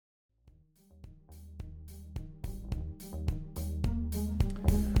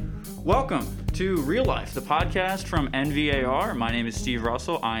Welcome to Real Life, the podcast from NVAR. My name is Steve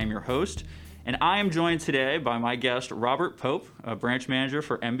Russell. I am your host, and I am joined today by my guest, Robert Pope, a branch manager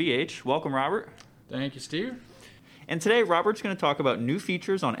for MBH. Welcome, Robert. Thank you, Steve. And today, Robert's going to talk about new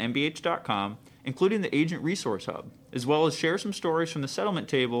features on MBH.com, including the Agent Resource Hub, as well as share some stories from the settlement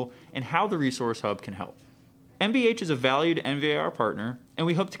table and how the Resource Hub can help. MBH is a valued NVAR partner, and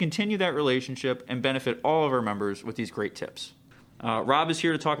we hope to continue that relationship and benefit all of our members with these great tips. Rob is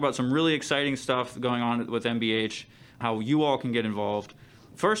here to talk about some really exciting stuff going on with MBH, how you all can get involved.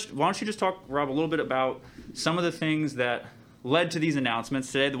 First, why don't you just talk, Rob, a little bit about some of the things that led to these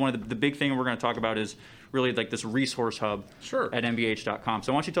announcements. Today, one of the big thing we're going to talk about is really like this resource hub at MBH.com.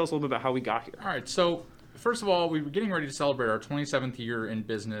 So why don't you tell us a little bit about how we got here? All right, so first of all, we were getting ready to celebrate our 27th year in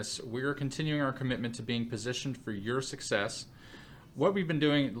business. We're continuing our commitment to being positioned for your success. What we've been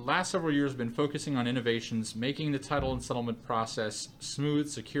doing the last several years has been focusing on innovations, making the title and settlement process smooth,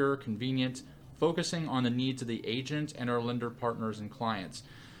 secure, convenient, focusing on the needs of the agent and our lender partners and clients.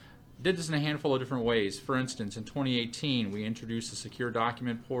 Did this in a handful of different ways. For instance, in 2018, we introduced a secure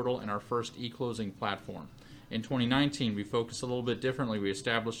document portal and our first e-closing platform. In 2019, we focused a little bit differently. We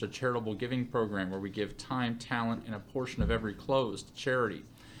established a charitable giving program where we give time, talent, and a portion of every close to charity.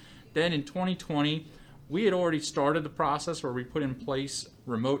 Then in 2020, we had already started the process where we put in place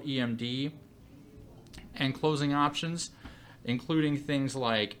remote EMD and closing options, including things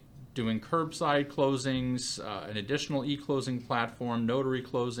like doing curbside closings, an additional e-closing platform, notary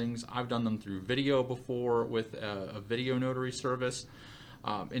closings. I've done them through video before with a video notary service.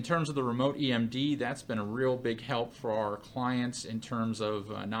 In terms of the remote EMD, that's been a real big help for our clients in terms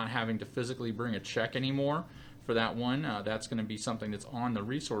of not having to physically bring a check anymore for that one. That's going to be something that's on the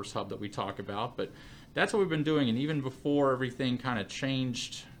Resource Hub that we talk about. But that's what we've been doing. And even before everything kind of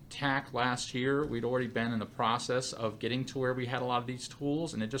changed tack last year, we'd already been in the process of getting to where we had a lot of these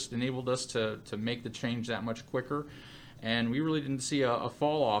tools, and it just enabled us to make the change that much quicker. And we really didn't see a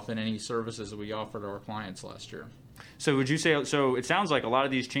fall off in any services that we offered our clients last year. So would you say, so it sounds like a lot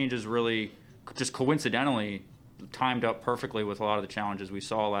of these changes really just coincidentally timed up perfectly with a lot of the challenges we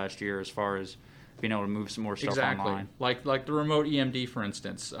saw last year as far as being able to move some more stuff online. Like the remote EMD, for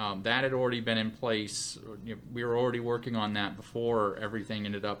instance, that had already been in place. We were already working on that before everything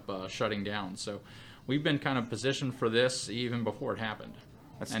ended up shutting down. So we've been kind of positioned for this even before it happened.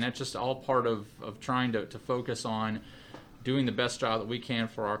 And that's just all part of trying to focus on doing the best job that we can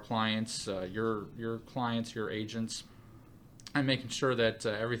for our clients, your clients, your agents, and making sure that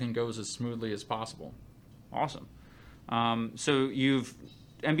everything goes as smoothly as possible. Awesome. So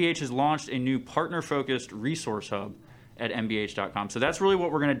MBH has launched a new partner-focused resource hub at MBH.com. So that's really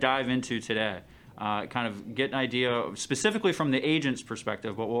what we're going to dive into today. Kind of get an idea specifically from the agent's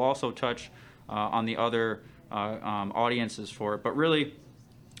perspective, but we'll also touch on the other audiences for it. But really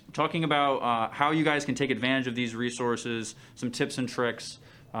talking about how you guys can take advantage of these resources, some tips and tricks,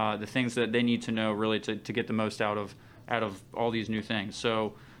 the things that they need to know really to get the most out of all these new things.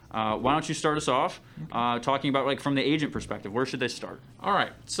 So why don't you start us off talking about, like, from the agent perspective, where should they start? All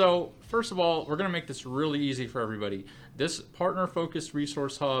right. So first of all, we're going to make this really easy for everybody. This partner-focused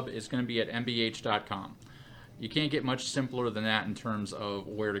resource hub is going to be at mbh.com. You can't get much simpler than that in terms of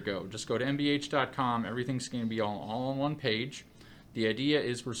where to go. Just go to mbh.com. Everything's going to be all on one page. The idea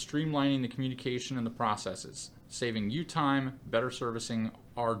is we're streamlining the communication and the processes, saving you time, better servicing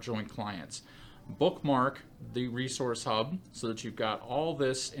our joint clients. Bookmark the resource hub so that you've got all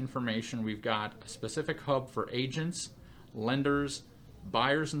this information. We've got a specific hub for agents, lenders,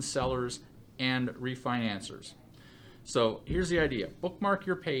 buyers and sellers, and refinancers. So here's the idea. Bookmark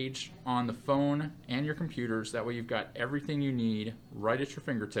your page on the phone and your computers. That way you've got everything you need right at your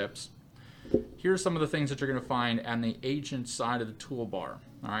fingertips. Here's some of the things that you're going to find on the agent side of the toolbar.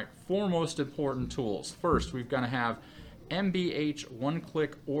 All right, 4 most important tools. First, we've got to have MBH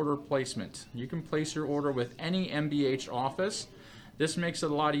one-click order placement. You can place your order with any MBH office. This makes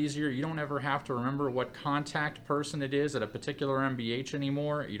it a lot easier. You don't ever have to remember what contact person it is at a particular MBH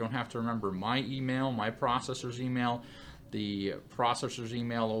anymore. You don't have to remember my email, my processor's email, the processor's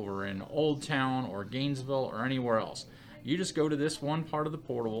email over in Old Town or Gainesville or anywhere else. You just go to this one part of the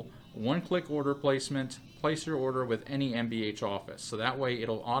portal, one-click order placement, place your order with any MBH office. So that way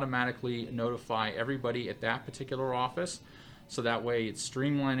it'll automatically notify everybody at that particular office. So that way it's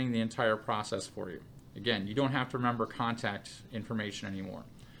streamlining the entire process for you. Again, you don't have to remember contact information anymore.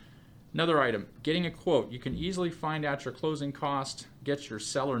 Another item, getting a quote. You can easily find out your closing cost, get your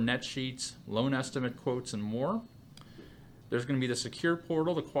seller net sheets, loan estimate quotes, and more. There's going to be the secure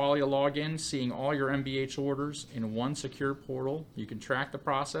portal, the Qualia login, seeing all your MBH orders in one secure portal. You can track the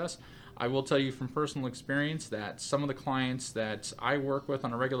process. I will tell you from personal experience that some of the clients that I work with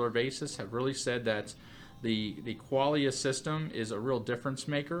on a regular basis have really said that the Qualia system is a real difference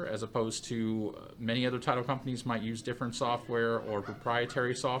maker, as opposed to many other title companies might use different software or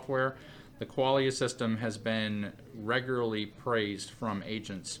proprietary software. The Qualia system has been regularly praised from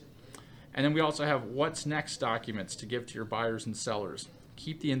agents. And then we also have what's next documents to give to your buyers and sellers.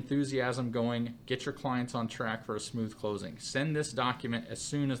 Keep the enthusiasm going. Get your clients on track for a smooth closing. Send this document as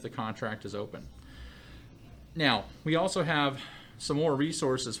soon as the contract is open. Now, we also have some more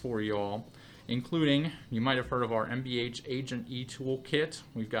resources for you all, including, you might have heard of our MBH Agent e-Toolkit.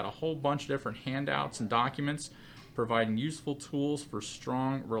 We've got a whole bunch of different handouts and documents providing useful tools for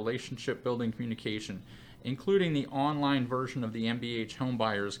strong relationship building communication, including the online version of the MBH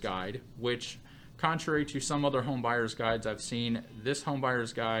Homebuyers Guide, which, contrary to some other homebuyers guides I've seen, this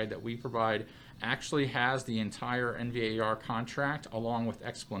homebuyers guide that we provide actually has the entire NVAR contract along with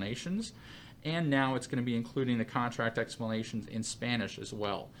explanations, and now it's going to be including the contract explanations in Spanish as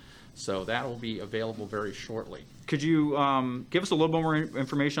well. So that will be available very shortly. Could you give us a little bit more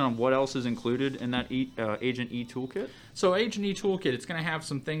information on what else is included in that Agent e-Toolkit? So Agent e-Toolkit, it's going to have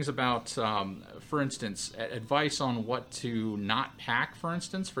some things about, for instance, advice on what to not pack, for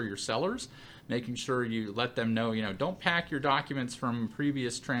instance, for your sellers, making sure you let them know, don't pack your documents from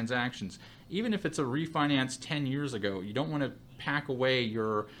previous transactions. Even if it's a refinance 10 years ago, you don't want to pack away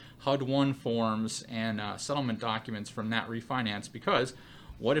your HUD-1 forms and settlement documents from that refinance, because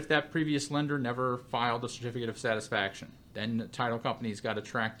what if that previous lender never filed a certificate of satisfaction? Then the title company's got to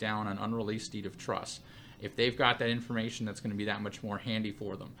track down an unreleased deed of trust. If they've got that information, that's going to be that much more handy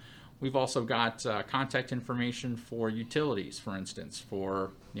for them. We've also got contact information for utilities, for instance, for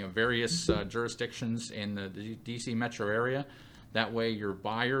various jurisdictions in the DC metro area. That way your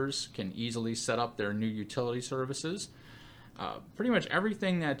buyers can easily set up their new utility services. Pretty much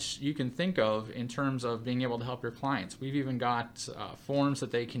everything that you can think of in terms of being able to help your clients. We've even got forms that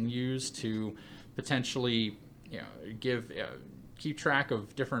they can use to potentially keep track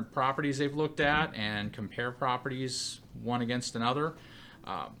of different properties they've looked at and compare properties one against another.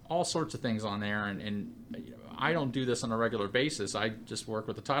 All sorts of things on there, and I don't do this on a regular basis. I just work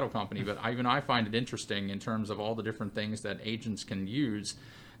with the title company, but I find it interesting in terms of all the different things that agents can use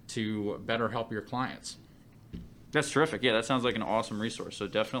to better help your clients. That's terrific. Yeah, that sounds like an awesome resource. So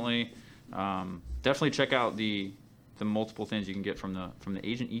definitely check out the multiple things you can get from the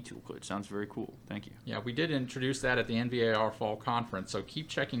Agent e-Toolkit. Sounds very cool. Thank you. Yeah, we did introduce that at the NVAR Fall Conference, so keep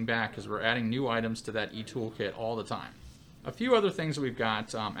checking back because we're adding new items to that e-Toolkit all the time. A few other things that we've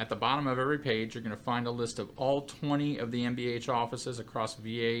got, at the bottom of every page, you're going to find a list of all 20 of the MBH offices across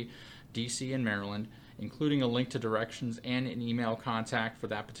VA, DC, and Maryland, including a link to directions and an email contact for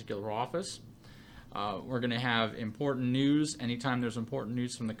that particular office. We're going to have important news. Anytime there's important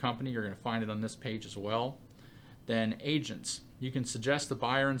news from the company, you're going to find it on this page as well. Then agents. You can suggest the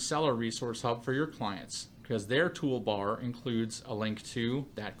buyer and seller resource hub for your clients, because their toolbar includes a link to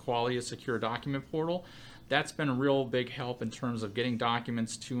that Qualia secure document portal. That's been a real big help in terms of getting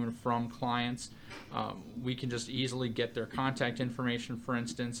documents to and from clients. We can just easily get their contact information, for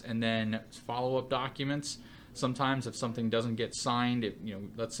instance, and then follow-up documents. Sometimes if something doesn't get signed,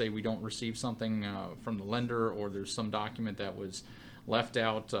 let's say we don't receive something from the lender, or there's some document that was left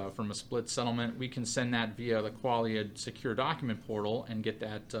out from a split settlement, we can send that via the Qualia secure document portal and get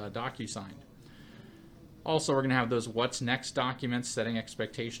that docu-signed. Also, we're going to have those what's next documents, setting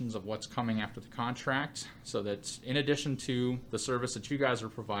expectations of what's coming after the contract, so that in addition to the service that you guys are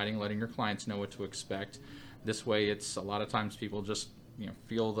providing, letting your clients know what to expect, this way it's a lot of times people just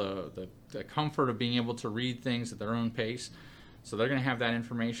feel the comfort of being able to read things at their own pace. So they're going to have that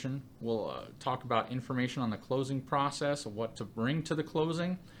information. We'll talk about information on the closing process, of what to bring to the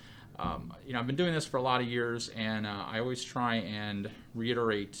closing. I've been doing this for a lot of years, and I always try and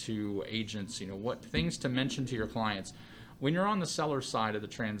reiterate to agents, what things to mention to your clients. When you're on the seller side of the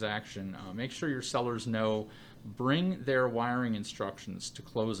transaction, make sure your sellers know, bring their wiring instructions to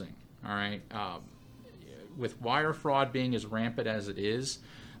closing. All right. With wire fraud being as rampant as it is,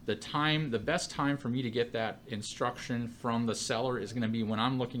 the best time for me to get that instruction from the seller is going to be when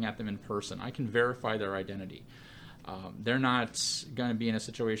I'm looking at them in person. I can verify their identity. They're not going to be in a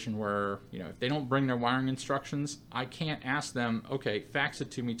situation where, if they don't bring their wiring instructions, I can't ask them, okay, fax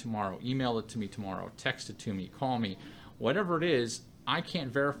it to me tomorrow, email it to me tomorrow, text it to me, call me. Whatever it is, I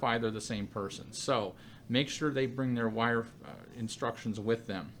can't verify they're the same person. So make sure they bring their wire instructions with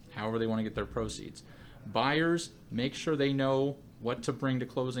them, however they want to get their proceeds. Buyers, make sure they know what to bring to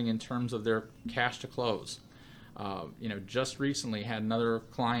closing in terms of their cash to close. Just recently had another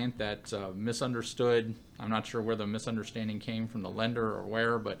client that misunderstood. I'm not sure where the misunderstanding came from, the lender or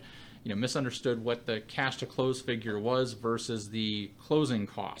where, but misunderstood what the cash to close figure was versus the closing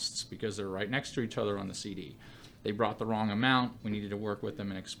costs, because they're right next to each other on the CD. They brought the wrong amount. We needed to work with them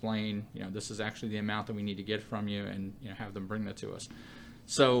and explain, this is actually the amount that we need to get from you, and have them bring that to us.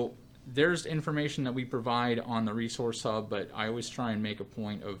 So there's information that we provide on the Resource Hub, but I always try and make a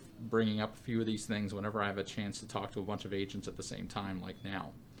point of bringing up a few of these things whenever I have a chance to talk to a bunch of agents at the same time, like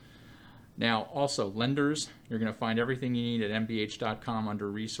now. Now, also, lenders, you're going to find everything you need at mbh.com under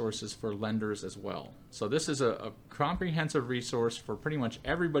resources for lenders as well. So this is a comprehensive resource for pretty much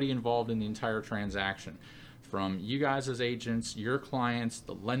everybody involved in the entire transaction, from you guys as agents, your clients,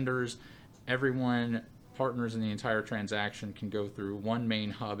 the lenders, everyone, partners in the entire transaction can go through one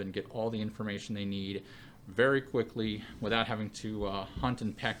main hub and get all the information they need very quickly without having to hunt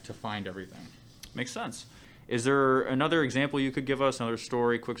and peck to find everything. Makes sense. Is there another example you could give us, another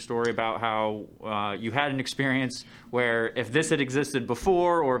quick story about how you had an experience where if this had existed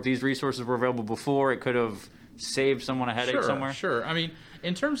before, or if these resources were available before, it could have saved someone a headache somewhere? Sure. I mean,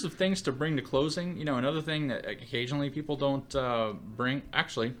 in terms of things to bring to closing, another thing that occasionally people don't bring,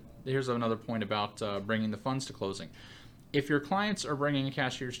 actually, here's another point about bringing the funds to closing. If your clients are bringing a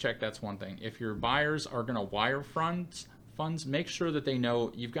cashier's check, that's one thing. If your buyers are going to wire funds, make sure that they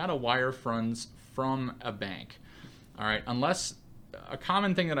know you've got to wire funds from a bank. All right, unless a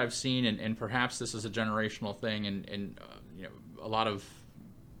common thing that I've seen, and perhaps this is a generational thing, and a lot of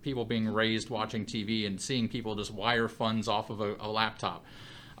people being raised watching TV and seeing people just wire funds off of a laptop.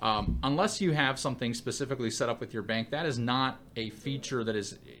 Unless you have something specifically set up with your bank, that is not a feature that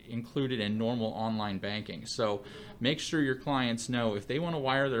is included in normal online banking. So make sure your clients know if they want to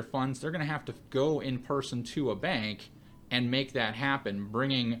wire their funds, they're going to have to go in person to a bank and make that happen,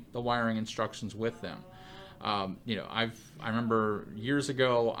 bringing the wiring instructions with them. I remember years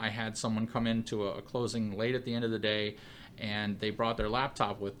ago I had someone come into a closing late at the end of the day, and they brought their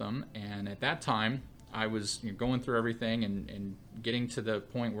laptop with them, and at that time I was going through everything and getting to the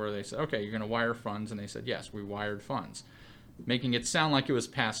point where they said, okay, you're going to wire funds, and they said, yes, we wired funds, making it sound like it was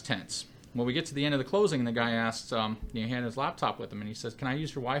past tense. When we get to the end of the closing, the guy asked, he had his laptop with him, and he says, can I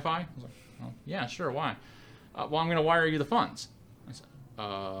use your Wi-Fi? I was like, well, yeah, sure, why? Well, I'm going to wire you the funds. I said,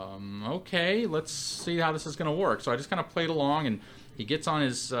 okay, let's see how this is going to work. So I just kind of played along, and he gets on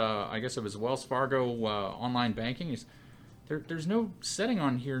his, I guess it was Wells Fargo online banking. He's, there's no setting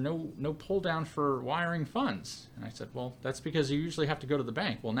on here, no pull down for wiring funds. And I said, well, that's because you usually have to go to the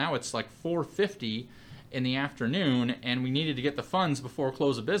bank. Well, now it's like 4:50 in the afternoon, and we needed to get the funds before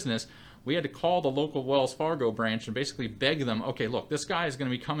close of business. We had to call the local Wells Fargo branch and basically beg them, okay, look, this guy is going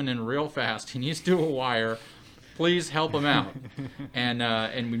to be coming in real fast. He needs to do a wire. Please help him out.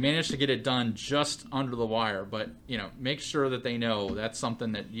 And we managed to get it done just under the wire. But, make sure that they know that's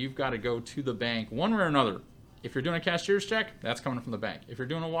something that you've got to go to the bank one way or another. If you're doing a cashier's check, that's coming from the bank. If you're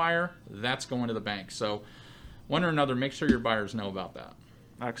doing a wire, that's going to the bank. So one or another, make sure your buyers know about that.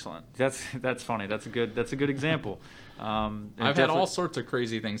 Excellent. That's funny. That's a good example. I've had all sorts of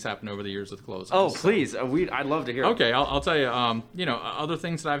crazy things happen over the years with closings. Oh, please. I'd love to hear. Okay, I'll tell you. Other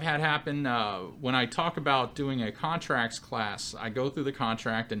things that I've had happen when I talk about doing a contracts class, I go through the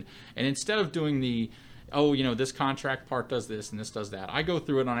contract, and instead of doing the, this contract part does this and this does that, I go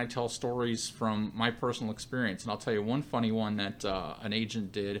through it and I tell stories from my personal experience. And I'll tell you one funny one that an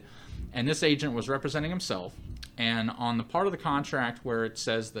agent did, and this agent was representing himself. And on the part of the contract where it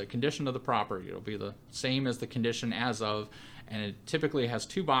says the condition of the property, it'll be the same as the condition as of, and it typically has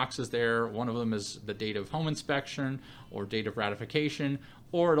two boxes there. One of them is the date of home inspection or date of ratification,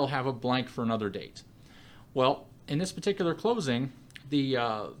 or it'll have a blank for another date. Well, in this particular closing, the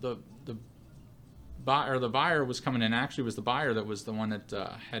buyer was coming in. Actually, it was the buyer that was the one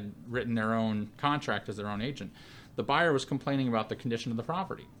that had written their own contract as their own agent. The buyer was complaining about the condition of the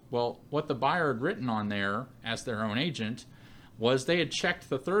property. Well, what the buyer had written on there as their own agent was they had checked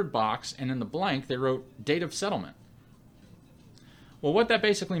the third box, and in the blank they wrote date of settlement. Well, what that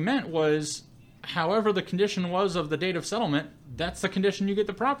basically meant was, however the condition was of the date of settlement, that's the condition you get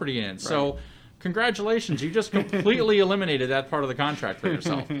the property in. Right. So congratulations, you just completely eliminated that part of the contract for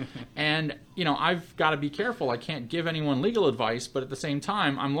yourself. And, I've got to be careful. I can't give anyone legal advice, but at the same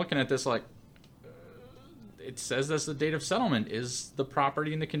time, I'm looking at this like, it says that's the date of settlement. Is the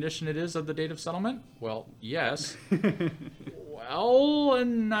property in the condition it is of the date of settlement? Well, yes. Well,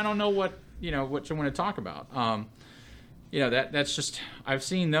 and I don't know what you want to talk about. That's just, I've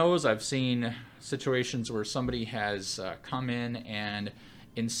seen those. I've seen situations where somebody has come in and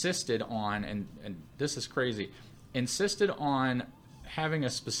insisted on, and this is crazy, insisted on having a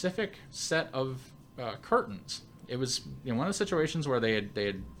specific set of curtains. It was one of the situations where they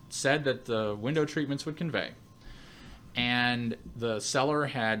had said that the window treatments would convey, and the seller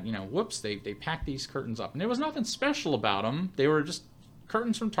had whoops, they packed these curtains up, and there was nothing special about them. They were just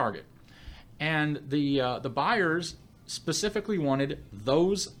curtains from Target, and the buyers specifically wanted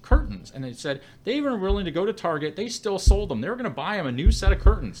those curtains, and they said they were willing to go to Target. They still sold them. They were going to buy them a new set of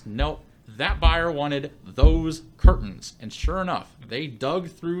curtains. Nope. That buyer wanted those curtains, and sure enough, they dug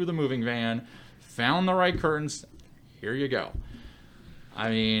through the moving van, found the right curtains. Here you go. I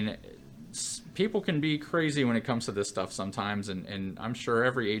mean, people can be crazy when it comes to this stuff sometimes, and I'm sure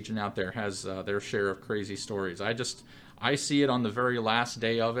every agent out there has their share of crazy stories. I see it on the very last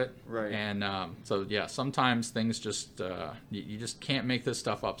day of it, right? And so yeah, sometimes things just you just can't make this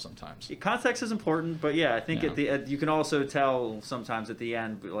stuff up. Sometimes context is important, but yeah, I think you can also tell sometimes at the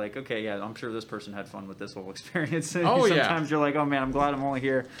end, like, okay, yeah, I'm sure this person had fun with this whole experience. Oh yeah. Sometimes you're like, oh man, I'm glad I'm only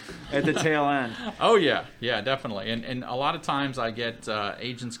here at the tail end. Oh yeah, definitely. And a lot of times I get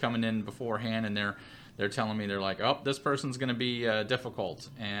agents coming in beforehand, and they're telling me, they're like, oh, this person's going to be difficult,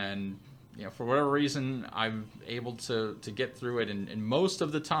 and for whatever reason, I'm able to get through it, and most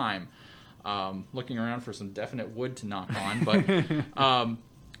of the time, looking around for some definite wood to knock on, but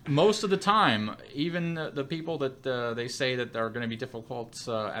most of the time, even the people that they say that are going to be difficult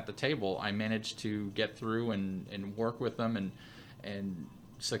at the table, I manage to get through and work with them and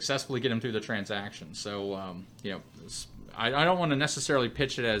successfully get them through the transaction. So, I don't want to necessarily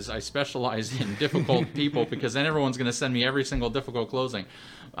pitch it as I specialize in difficult people, because then everyone's going to send me every single difficult closing.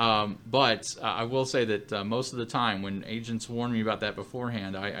 But I will say that most of the time when agents warn me about that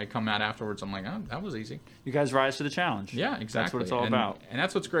beforehand, I come out afterwards, I'm like, oh, that was easy. You guys rise to the challenge. Yeah, exactly. That's what it's all about. And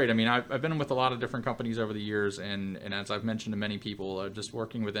that's what's great. I mean, I've been with a lot of different companies over the years, and as I've mentioned to many people, just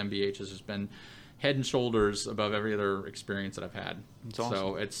working with MBH has just been head and shoulders above every other experience that I've had. That's awesome.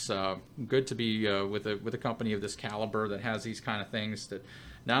 So it's good to be with a company of this caliber that has these kind of things, that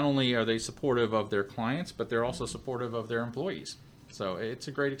not only are they supportive of their clients, but they're also supportive of their employees. So it's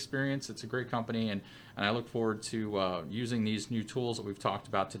a great experience. It's a great company, and I look forward to using these new tools that we've talked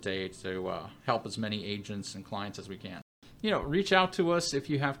about today to help as many agents and clients as we can. Reach out to us if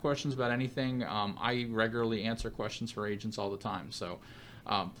you have questions about anything. I regularly answer questions for agents all the time. So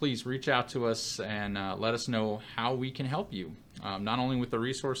please reach out to us and let us know how we can help you, not only with the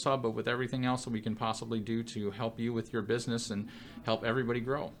Resource Hub, but with everything else that we can possibly do to help you with your business and help everybody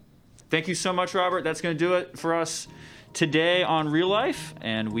grow. Thank you so much, Robert. That's going to do it for us today on Real Life,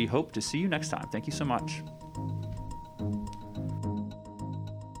 and we hope to see you next time. Thank you so much.